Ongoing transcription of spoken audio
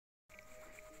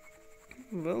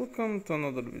Welcome to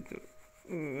another video.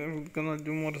 I'm gonna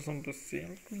do more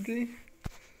zombosseum today.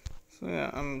 So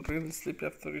yeah, I'm really sleepy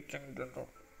after reaching the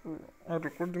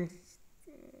recording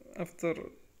after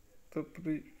the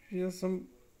previous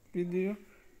video.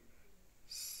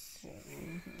 So,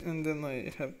 and then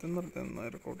I have dinner, then I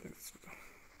record this video.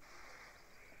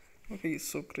 Okay,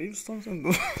 so gravestones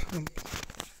and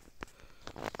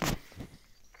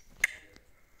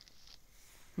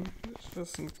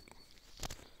just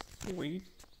wait.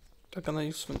 I'm gonna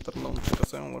use winter launch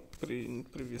because I unlocked in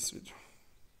previous video.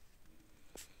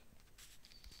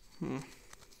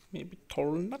 Maybe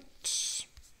tallnuts,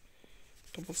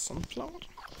 double sunflower.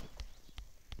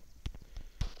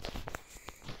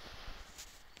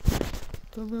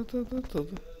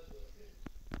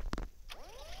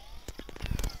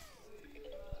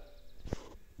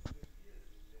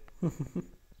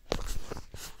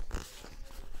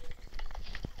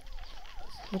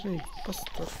 Hooray,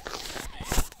 pasta.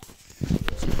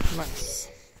 Nice.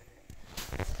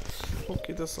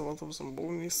 Okay, there's a lot of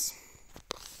zombies.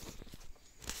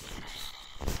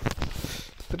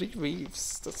 3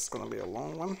 waves, that's gonna be a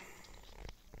long one.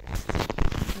 I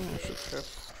should have.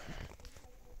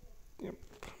 Yep.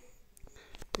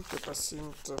 Because I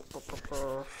seem to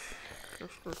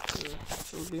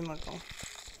should be not gone.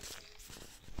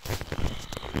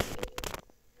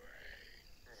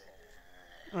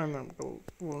 I know,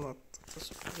 will not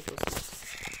just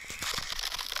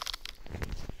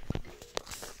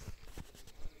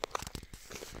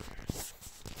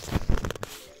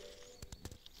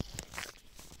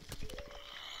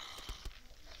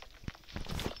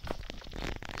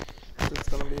it's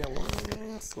gonna be a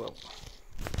long slope.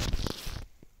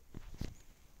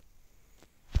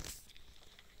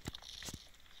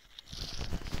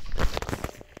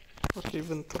 Okay,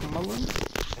 winter melon.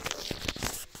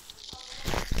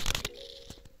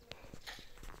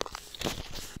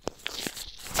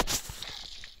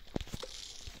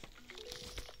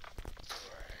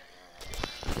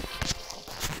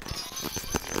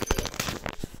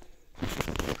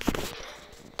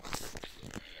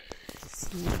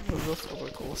 That's what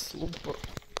I call a slumper.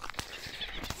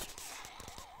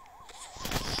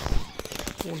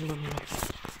 Oh no.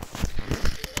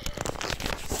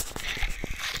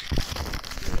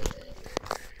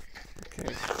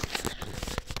 Okay.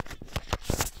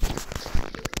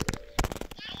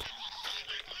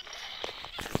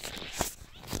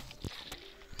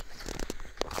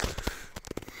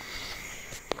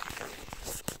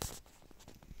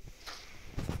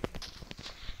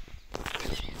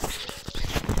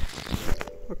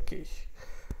 Okay.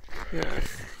 Yeah,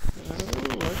 I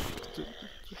would like to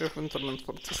have internet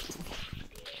for this one.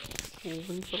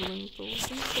 Internet.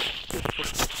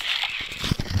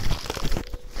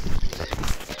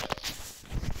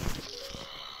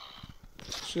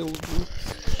 Chill, dude.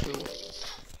 Chill.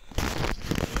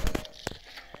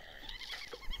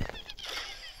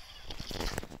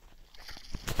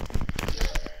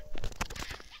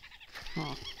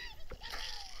 Huh.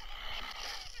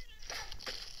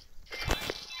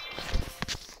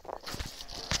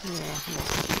 Yeah,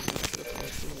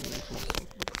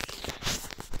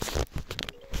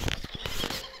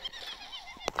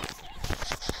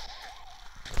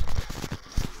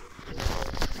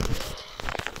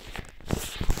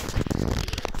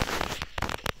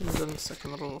 and then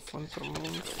second row of winter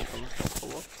moons, we're gonna help a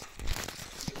lot.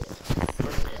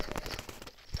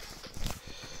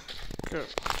 Okay,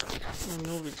 I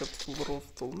know we got full row of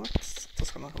tallnuts,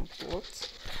 that's gonna help a lot.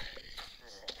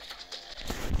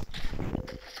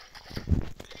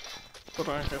 But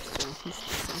I have some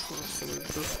history and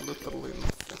just literally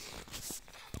nothing.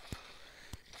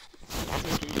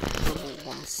 Double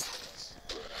ones.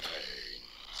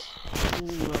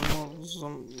 Ooh,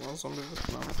 more zombie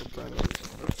Vietnam, but I need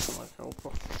that's gonna help a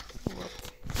lot.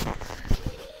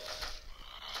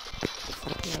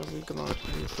 Yeah, we're gonna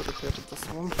need to repair this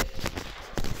one.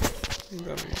 And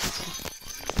then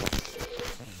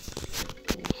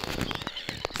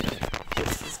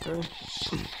this guy.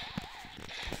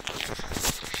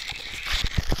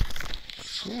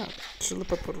 Yeah, chili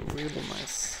pepper really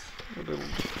nice. Really good.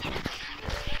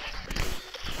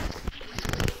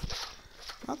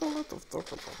 Not a lot of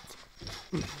talk about.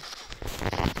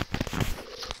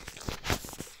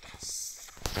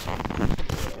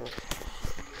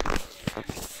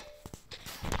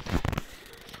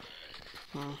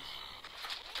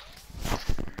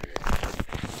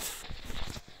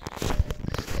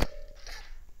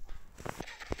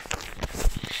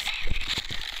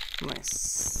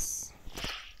 Nice.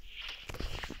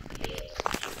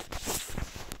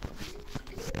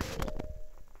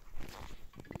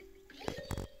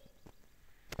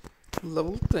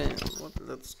 Level 10, what,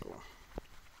 let's go.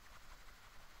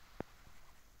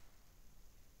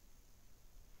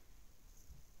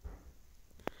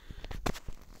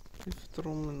 Fifth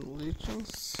Roman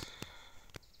legions.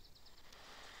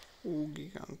 Ooh,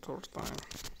 Gigantor time.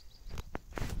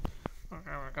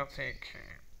 Okay, we can take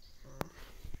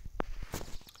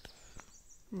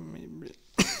maybe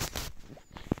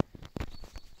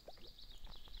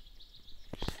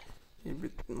a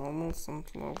bit normal, some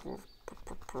level.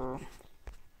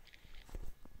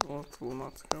 That will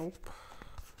not help.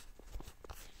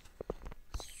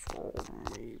 So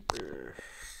maybe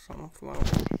sunflower.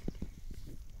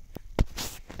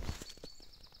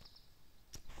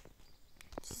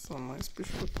 Some nice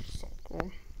bishop, so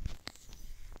cool.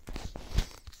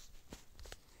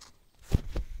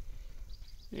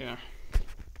 Yeah.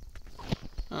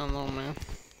 I don't know, man.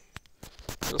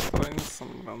 Just trying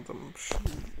some random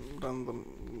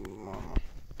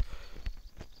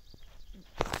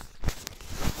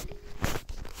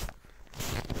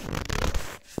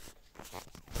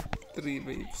three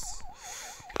waves.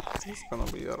 It's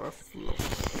gonna be a rough look.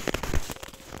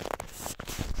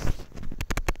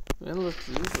 Well, let's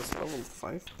use this level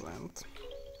 5 plant.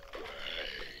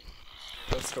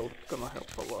 That's gonna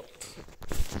help a lot.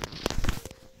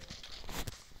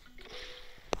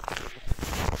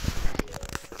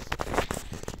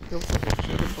 Go for the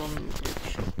Cherubon great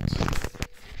shot.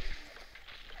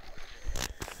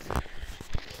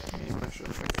 Maybe I should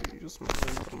actually use my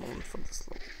Wintermelon for this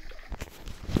level.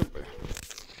 Could be.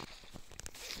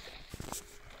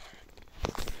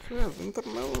 So yeah,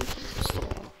 Wintermelon is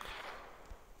strong.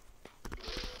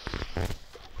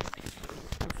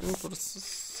 I think for the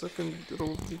second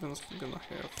row defense we're gonna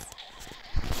have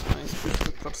nice big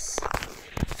hitters.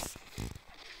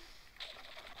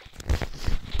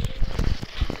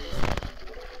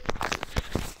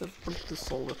 They're pretty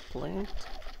solid plant.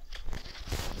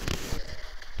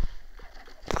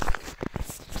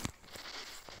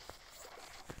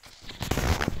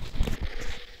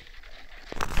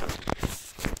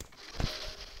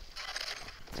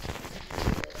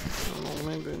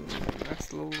 Maybe in the next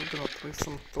level we're gonna try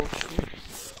some torching.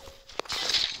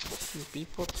 Some pea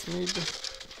pots maybe.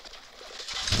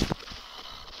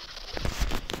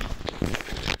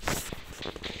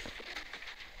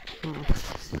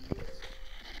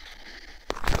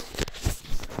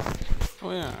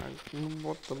 Oh yeah, I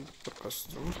bought the butter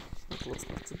costume. It looks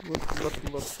like a good butler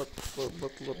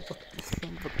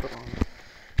on.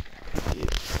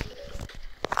 Yeah.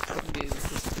 Forget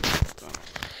this thing.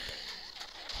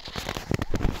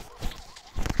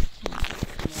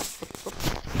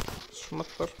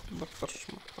 Schmutter.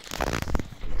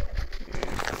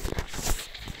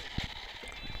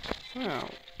 Yeah.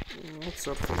 What's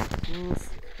your favorite move?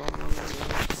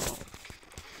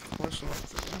 Question of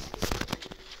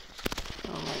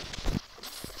my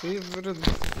favorite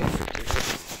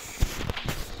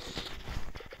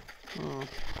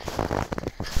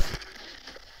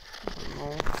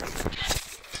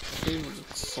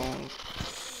favorite song.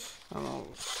 I know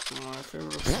my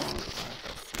favorite song I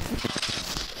have.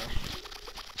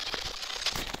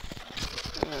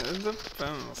 It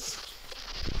depends.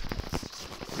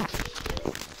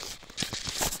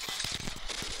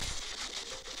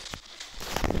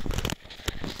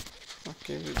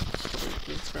 Okay,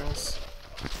 with friends.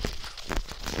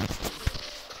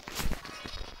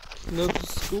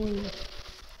 Let's go.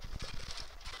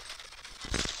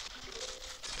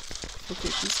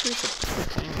 Okay, these guys are pretty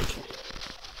tiny.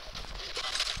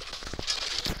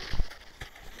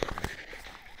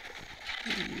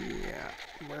 Yeah,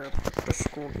 we're pretty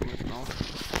screwed right now.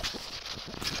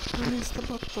 Release the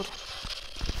butter.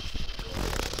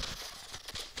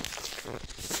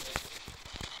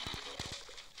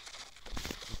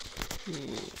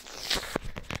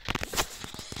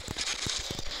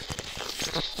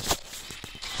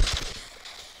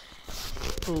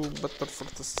 Oh, butter for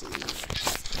the sea.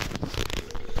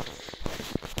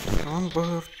 On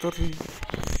butter,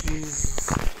 Jesus.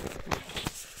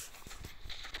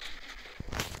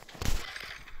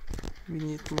 We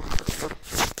need more butter.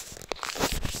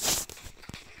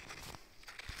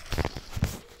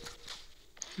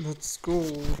 Let's go,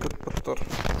 get butter.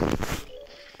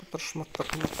 Butter, schmutter.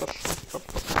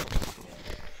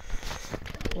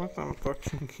 What I'm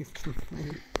talking even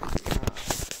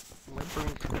my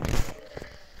brain goes.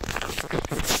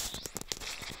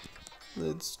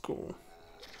 Let's go.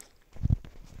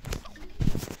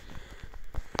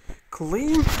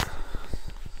 Claim.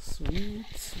 Sweet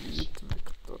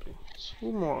victory.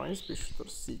 Oh, more ice bishop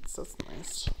seeds, that's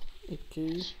nice.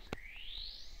 Okay.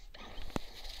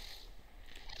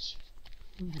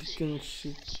 We can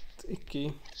shoot.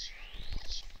 Okay.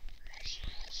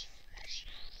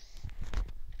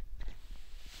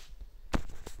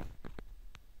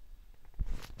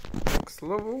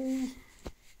 next level.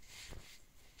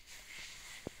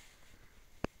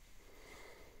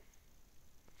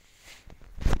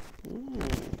 Ooh.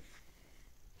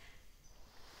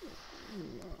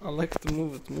 I like to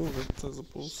move it, I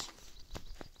suppose.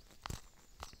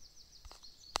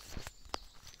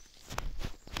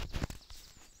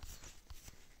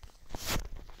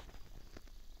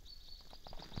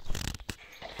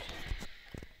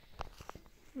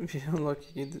 If you unlock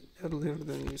it earlier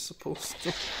than you're supposed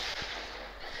to.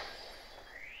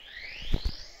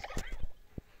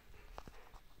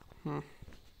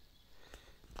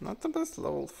 Not the best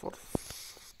level for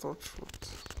Torchwood.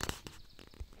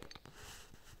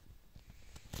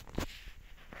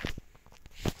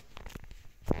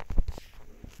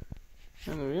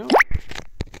 Anyway,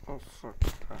 oh fuck,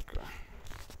 okay.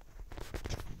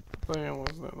 There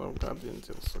was that, oh guardian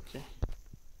deals, okay.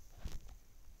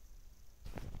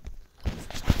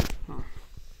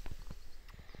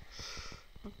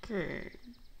 Okay,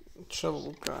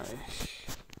 shovel guy.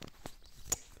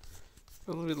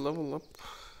 Will we level up?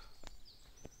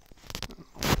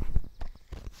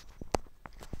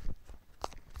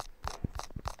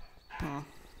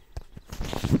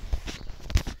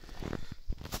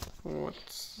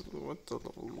 What the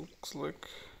level looks like?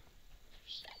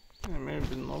 Yeah,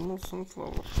 maybe normal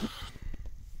sunflower.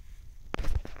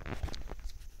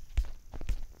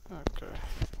 Okay.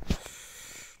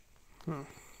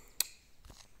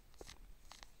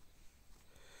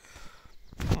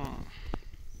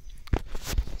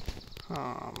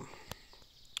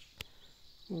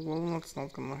 Walnut's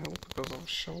not gonna help because of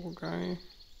shovel guy.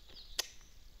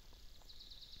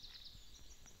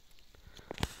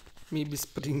 Maybe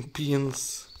spring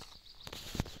beans.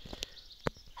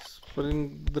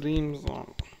 Spring dreams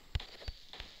on.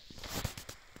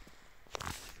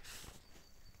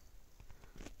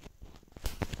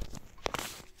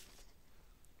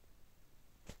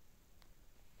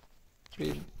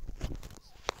 Maybe.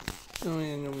 Oh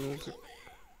yeah, no music.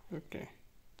 Okay.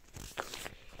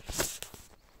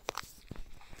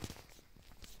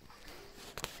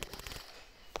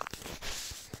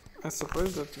 I'm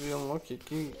surprised that we unlock a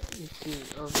key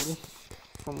early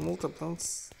from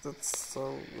multi-plants. That's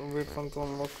weird fun to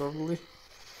unlock early.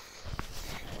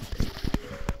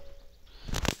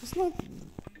 It's not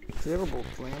terrible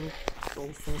plant,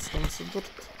 all things considered.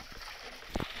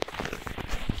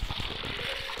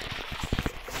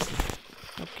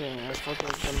 Okay, I thought I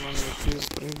was gonna use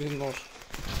spring bean or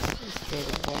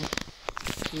terrible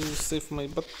to save my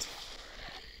butt.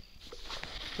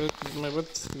 But my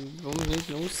butt don't need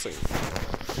no save.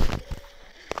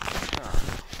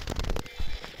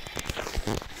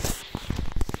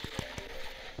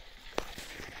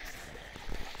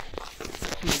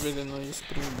 Maybe the new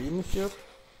spring bean here.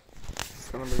 It's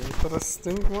gonna be an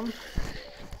interesting one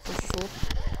for sure.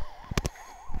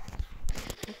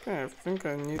 Okay, I think I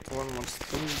need one more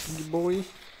springy boy.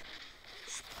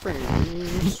 Spring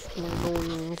beans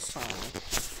going inside.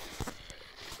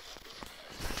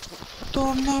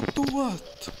 Turn up to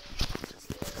what?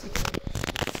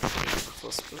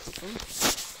 First person.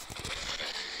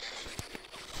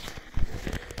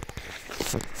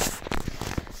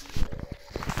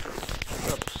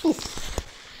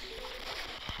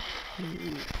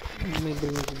 Maybe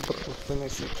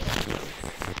finish it.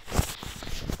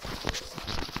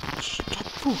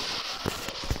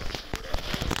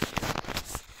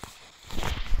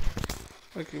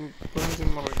 I can put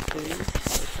in more cave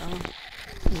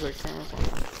if I can.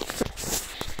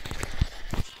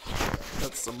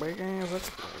 That's the big thing is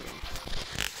exploding.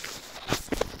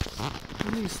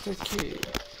 Mr. K.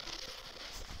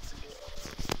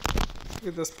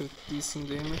 It does pretty decent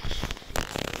damage.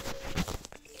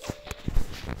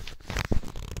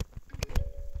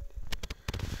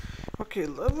 Okay,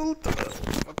 level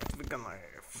 12. What we gonna have?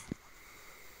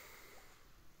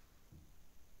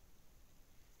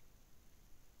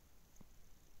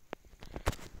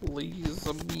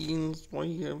 Laser beams, why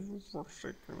have for a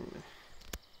second?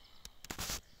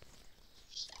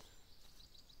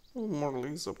 Oh, more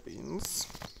laser beams.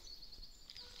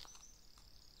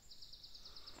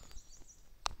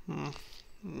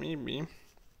 Maybe.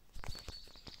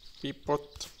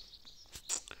 Peapot.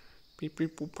 Pee pee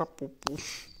poo pa poo poo.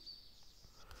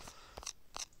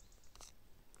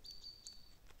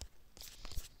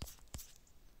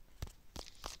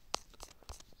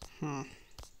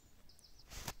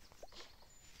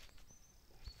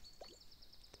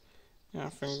 Yeah, I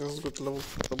think this is good level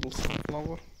for double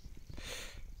sunflower.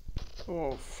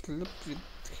 Oh, flip, we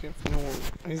have no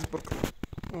iceberg.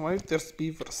 Why there's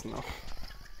beavers now?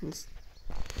 It's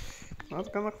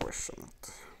not gonna question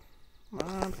it.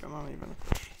 Not gonna even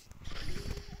question.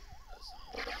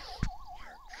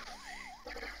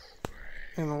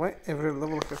 And why every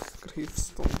level has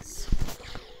gravestones?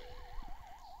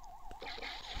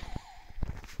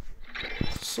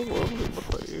 So early,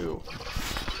 but I you.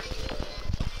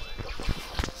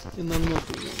 And I'm not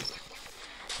doing.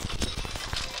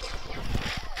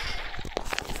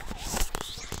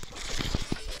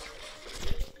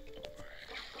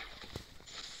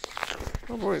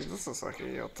 Oh boy, this is a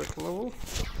chaotic level.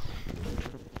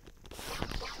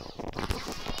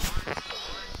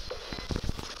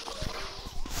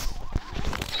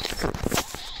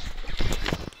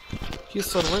 He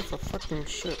survived a fucking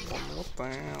shit one, what the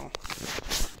hell?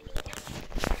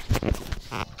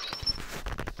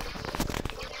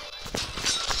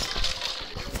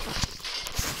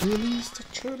 Release the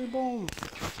cherry bomb!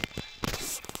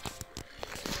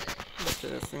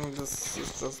 Okay, I think this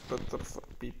is just better for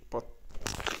people.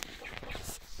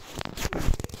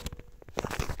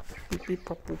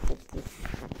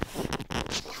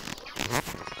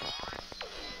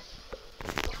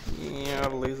 Yeah,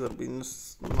 laser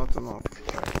beams not enough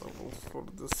levels for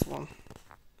this one.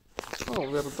 Oh,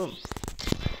 we're done.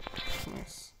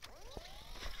 Nice.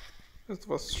 It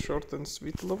was short and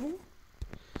sweet level.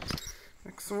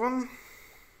 Next one.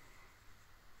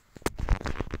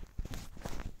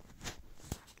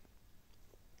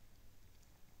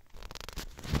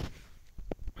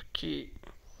 Okay.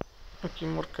 Okay,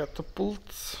 more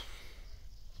catapults.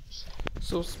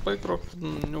 So spike rock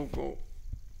no go.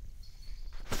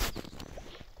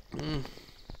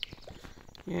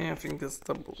 Yeah, I think it's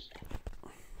double.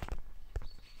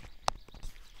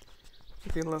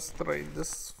 Okay, let's try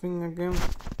this thing again.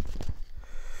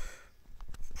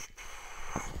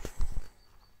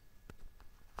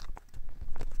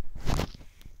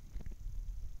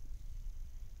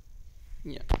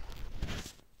 Yeah.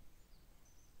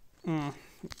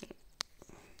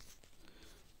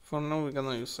 For now we're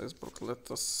gonna use iceberg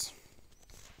lettuce.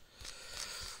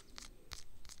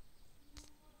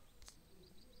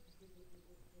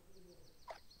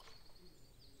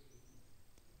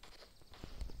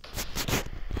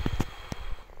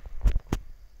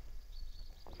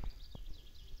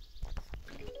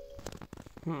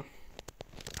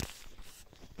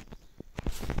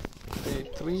 Okay,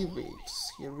 3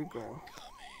 waves. Here we go.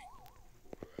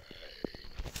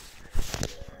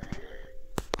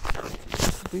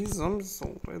 These zombies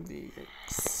already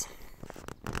X.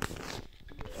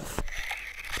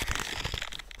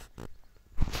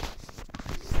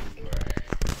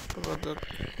 But that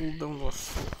cooldown was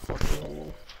so fucking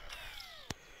low.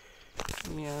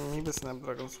 Yeah, maybe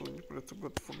snapdragons will be pretty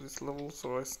good for this level,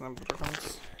 so I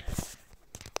snapdragons.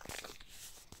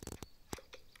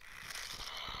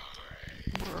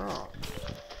 Bro,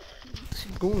 he's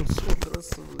going so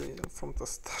aggressively from the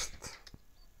start.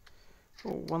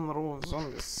 Oh, 1 row of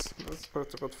zombies. That's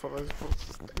pretty good for iceberg.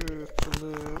 Chili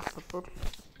pepper.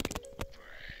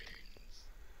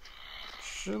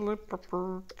 Chili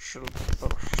pepper, chili pepper,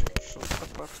 chili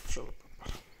pepper, chili pepper.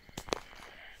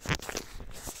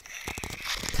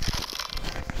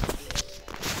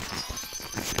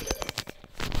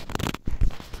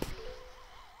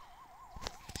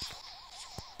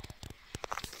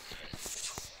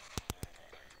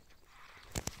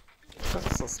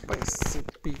 That's a spicy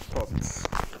pea pot.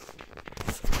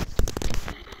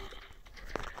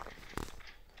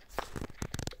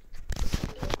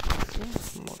 Okay,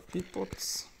 more pea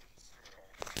pots.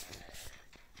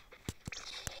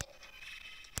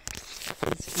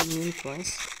 Please give me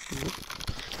twice.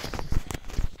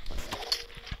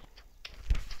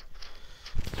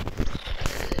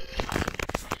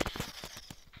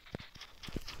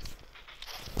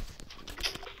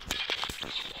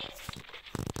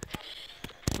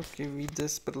 Okay, we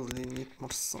desperately need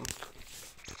more sun.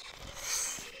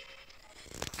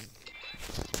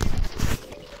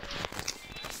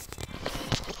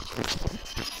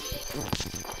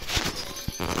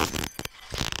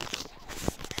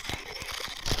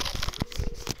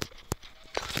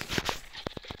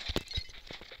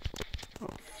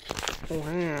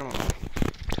 Wow.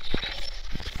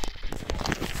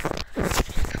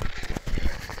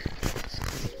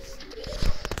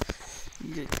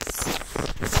 Yikes.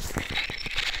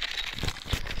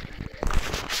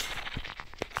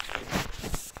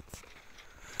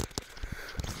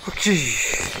 Okay.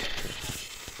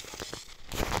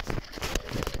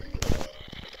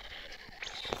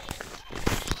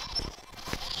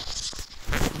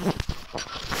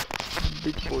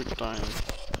 Big boy time.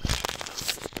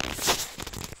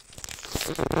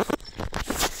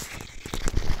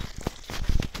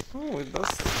 Oh, it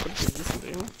does pretty decent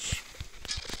damage.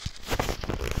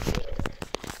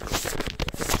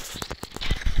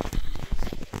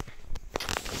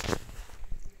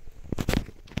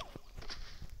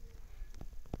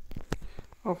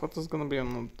 Oh, that is gonna be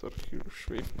another huge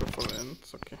wave before it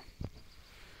ends. Okay.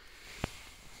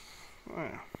 Oh,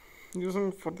 yeah.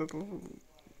 Using for the little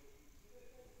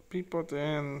peapod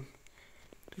and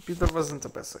repeater wasn't the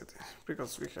best idea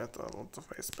because we had a lot of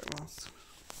ice balance.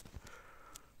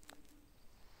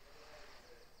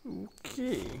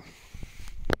 Okay.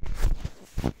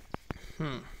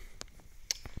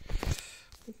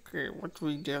 Okay, what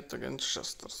we get against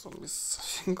Chester zombies?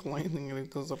 I think lightning really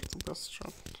deserves the best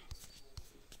shot.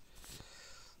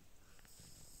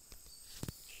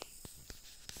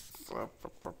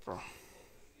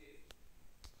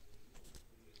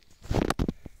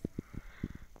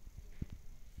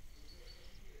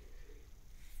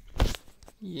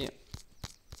 Yeah.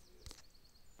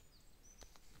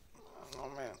 Oh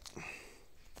man.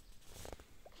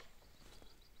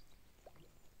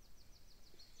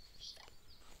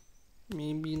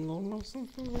 Maybe normal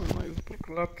something or nice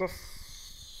percolatas.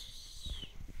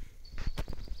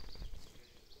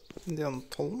 Then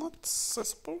tall nuts, I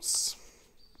suppose.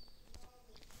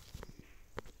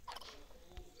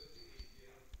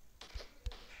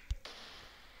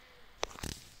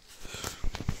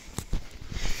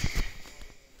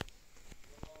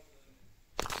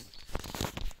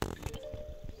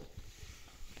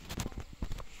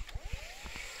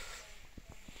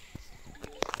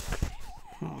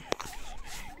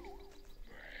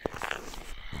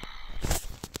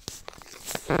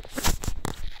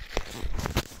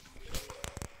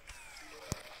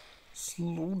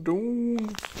 Slow down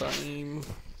time.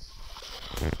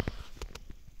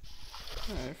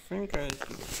 I think I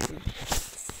should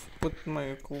put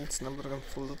my cold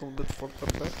snapdragons a little bit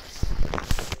further back.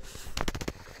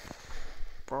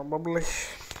 Probably.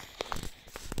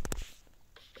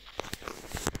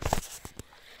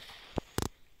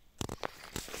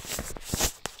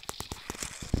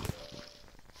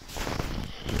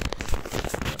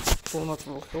 Will not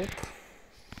will help.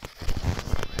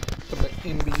 The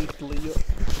ambient layer.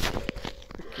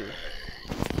 Okay.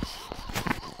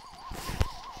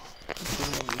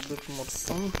 A bit more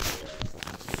sun.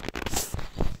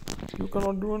 You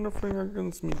cannot do anything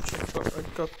against me, Chester. I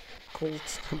got cold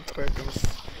dragons.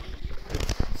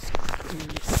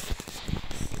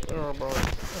 They're about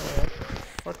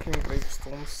fucking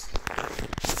gravestones.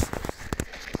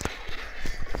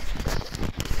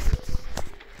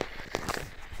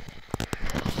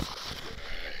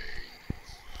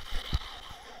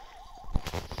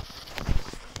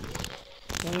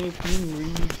 I've been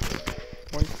really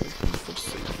quite thankful for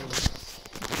saving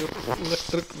your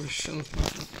electric vision.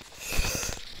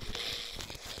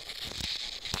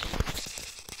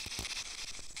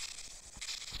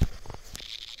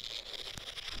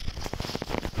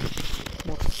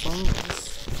 More suns.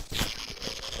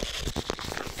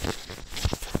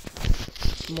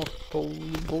 More tall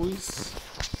boys.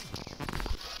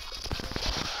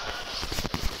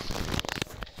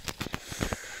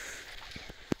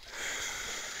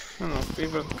 And a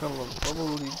favorite color,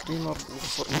 probably green or blue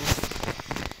for me.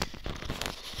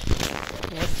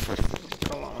 What's my favorite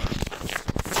color?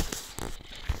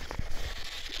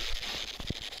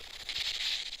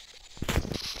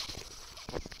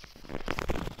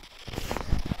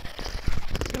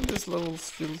 And this level's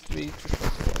filled way too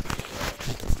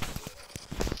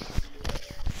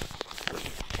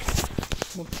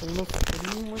What enough for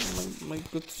you, my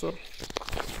good sir?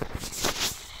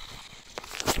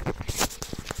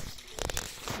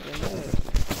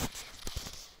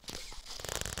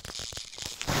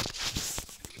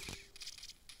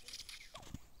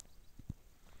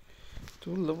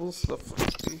 Two levels left.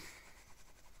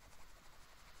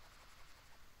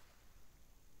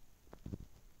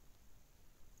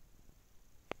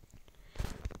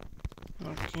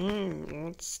 Okay,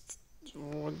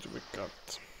 what do we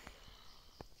got?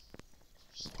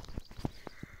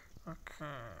 Okay.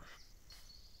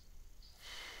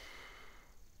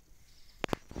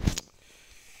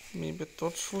 Maybe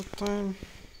torchwood time.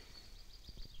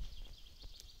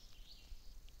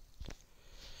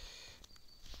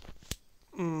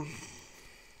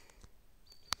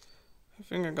 I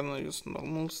think I'm gonna use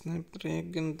normal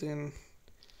snapdragon, then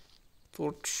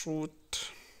torchwood,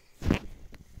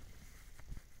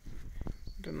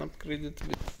 then upgrade it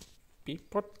with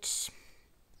peapots.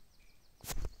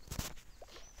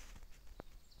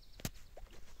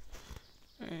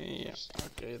 Yeah,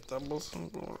 okay, doubles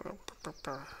and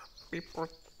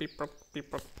peapot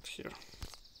here.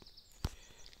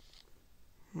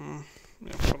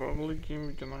 Yeah, probably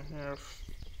we're gonna have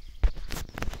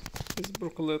these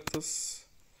broccoli-lettuce.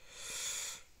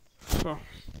 So,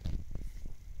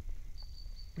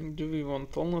 do we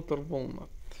want walnut or walnut?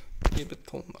 Maybe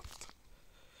walnut.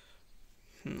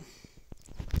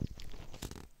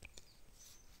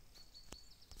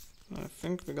 I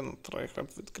think we're gonna try hard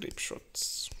with grape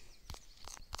shots.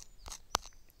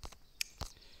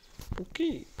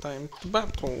 Okay, time to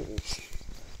battle.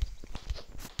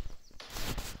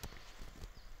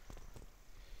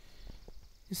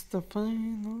 It's the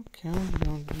final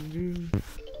countdown to do.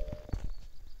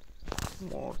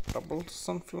 More double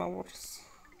sunflowers.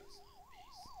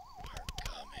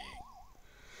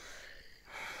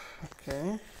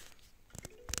 Okay.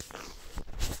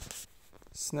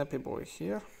 Snappy boy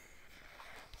here.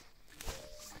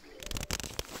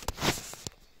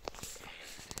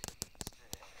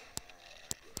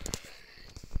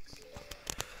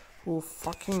 Oh,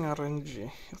 fucking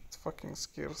RNG. It fucking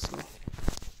scares me.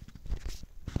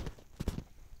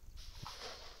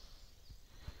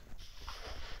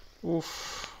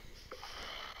 Oof.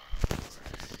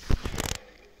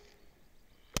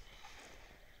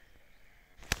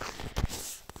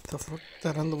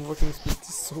 The random walking speed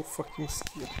is so fucking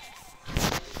scary.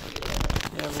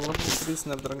 Yeah, level 3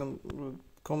 Snapdragon will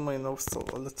calm my nerves a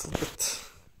little bit.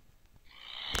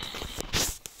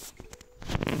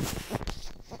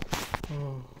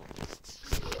 Oh.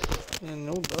 And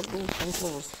no double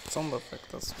sunflower sound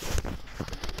effect as well.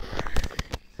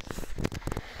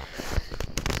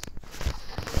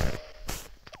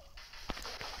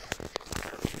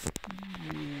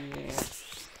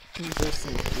 Yeah.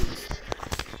 Interesting please.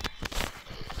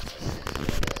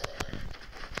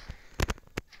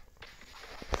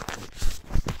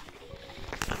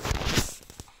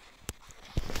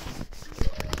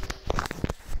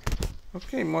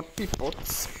 Okay, more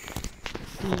teapots.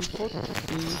 Teapot,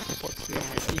 yeah,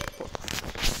 my teapot.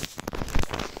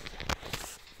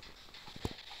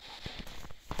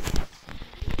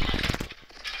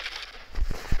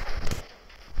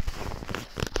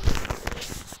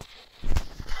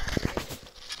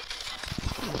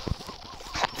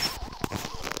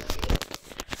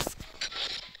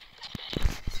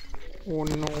 Oh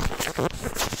no.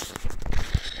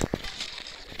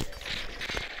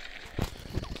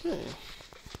 Okay.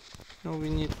 Now we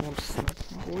need more snap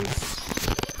boys.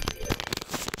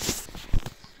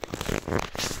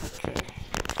 Okay.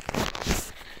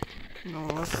 Now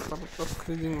let's start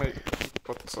upgrading my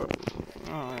teapots. Oh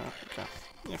yeah, okay.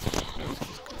 Yeah.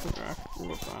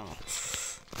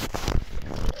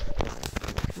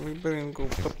 We better go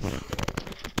up. Yeah.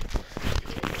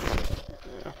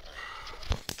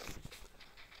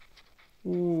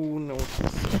 Ooh, no.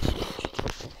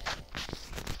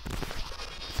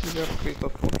 We gotta create a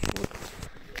torchwood.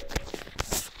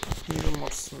 Even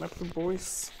more snappy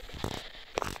boys.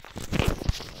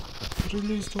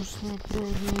 Release the snap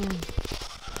dragon.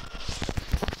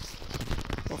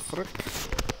 Oh frick.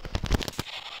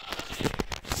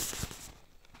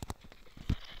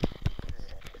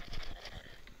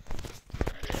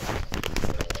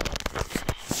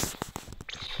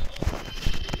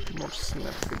 More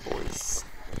snappy boys.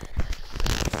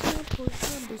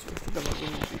 Boys, we're gonna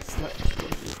win these snaps for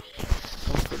you.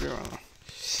 Come for you, Anna.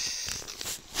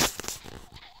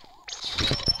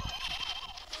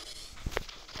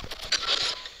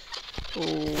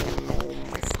 Oh no,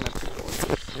 my snappy boys.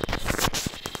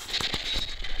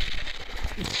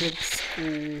 Let's go.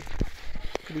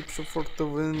 Creeps for the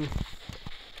win.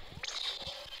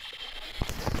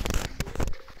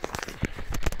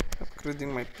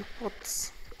 Upgrading my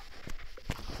teapots.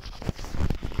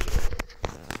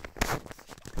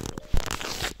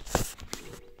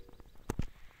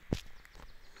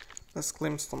 Let's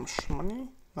claim some money.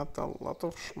 Not a lot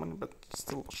of money, but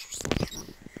still some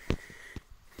money.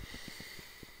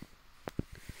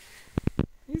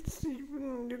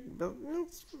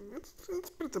 It's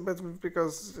pretty bad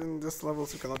because in this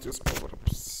levels you cannot use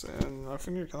power-ups, and I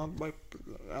think you cannot buy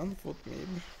unfoot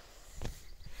maybe.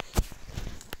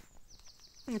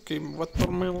 Okay,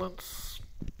 watermelons.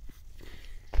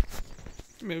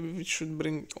 Maybe we should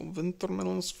bring winter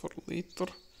melons for later.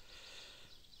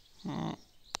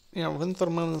 Yeah, winter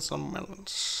melons and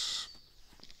melons.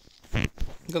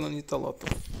 Gonna need a lot of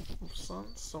sun,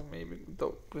 so maybe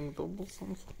bring double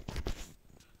sun.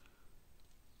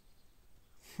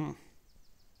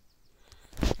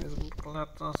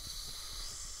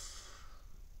 Lettuce.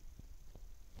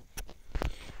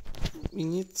 We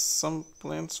need some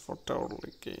plants for the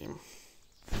early game.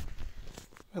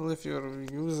 Well, if you're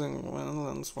using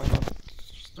melons, why not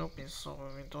Snoopy? So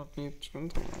we don't need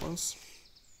winter melons.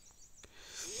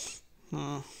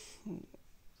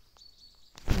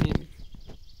 Maybe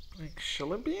like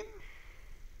chili bean?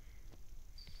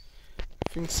 I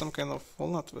think some kind of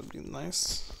walnut would be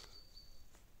nice.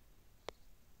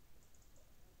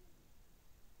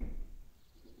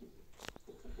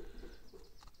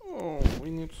 Oh, we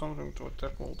need something to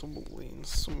attack multiple lanes,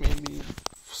 so maybe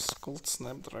called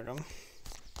Snapdragon.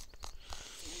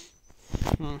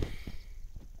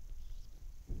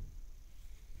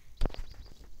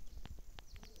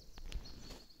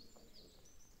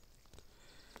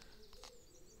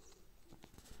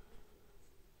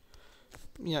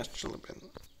 Yeah, should have been.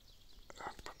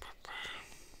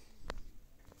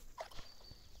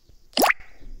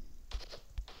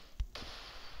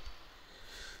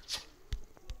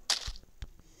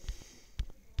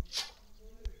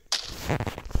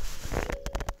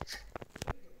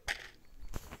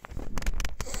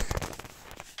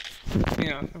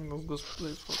 Yeah, I have no good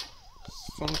place for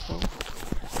sunflower.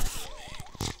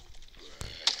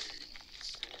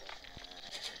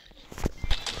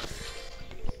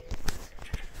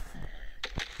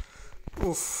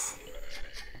 Oof.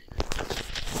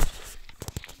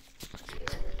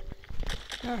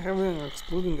 Yeah, having an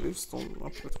exploding gravestone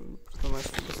upgrade would be pretty nice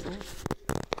for this one.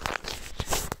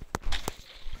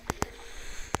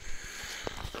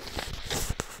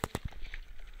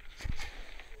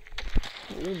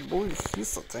 Oh boy,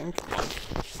 he's a tank.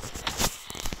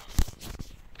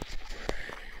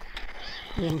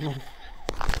 Oh no.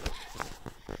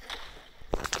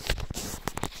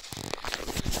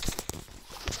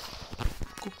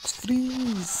 Cooks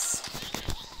freeze!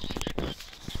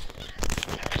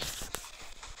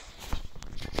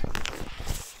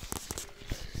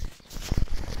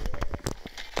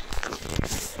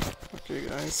 Okay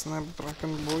guys,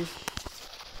 Snapdragon boy.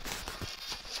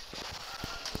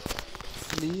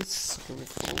 Please, can we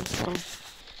close them?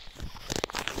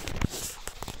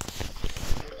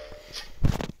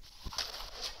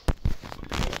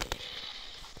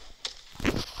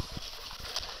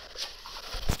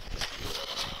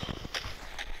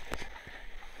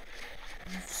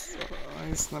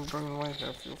 Snapdragon, why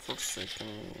have you forsaken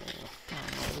me?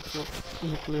 With your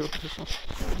nuclear vision.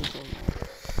 I don't know.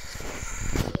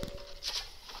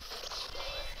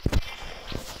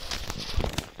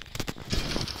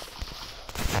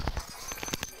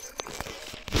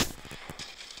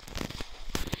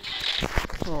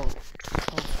 Oh,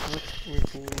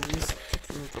 with least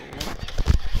interval.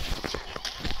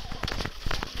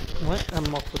 Why am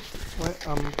I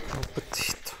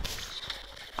potato?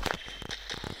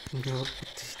 You're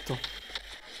potato.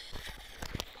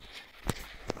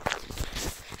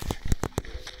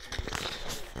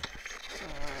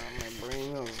 My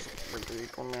brain is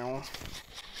potato now.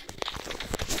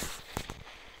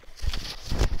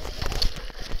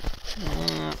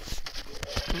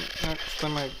 Next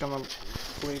time I'm gonna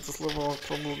play this level, I'm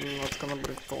probably not gonna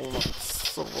break the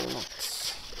walnuts or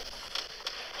walnuts.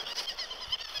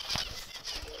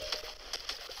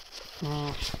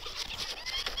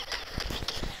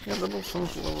 Yeah, double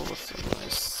front level was a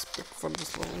nice pick for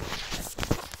this level.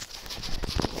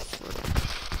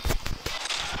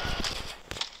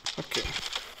 Okay.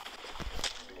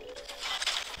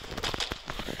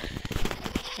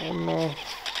 Oh no.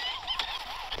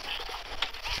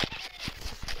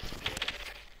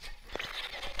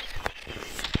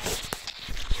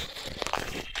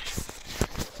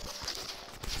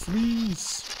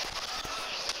 Freeze!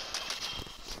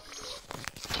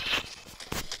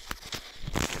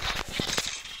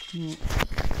 What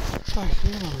the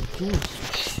hell am I doing?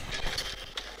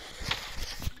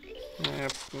 I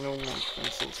have no more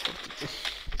pencils for today.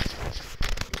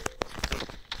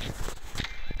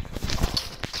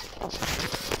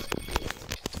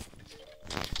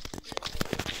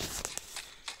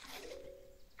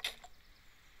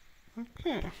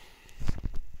 Okay.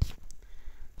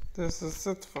 This is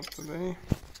it for today.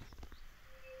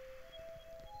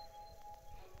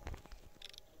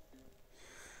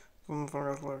 Don't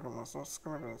forget to like and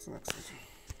subscribe and see you next video.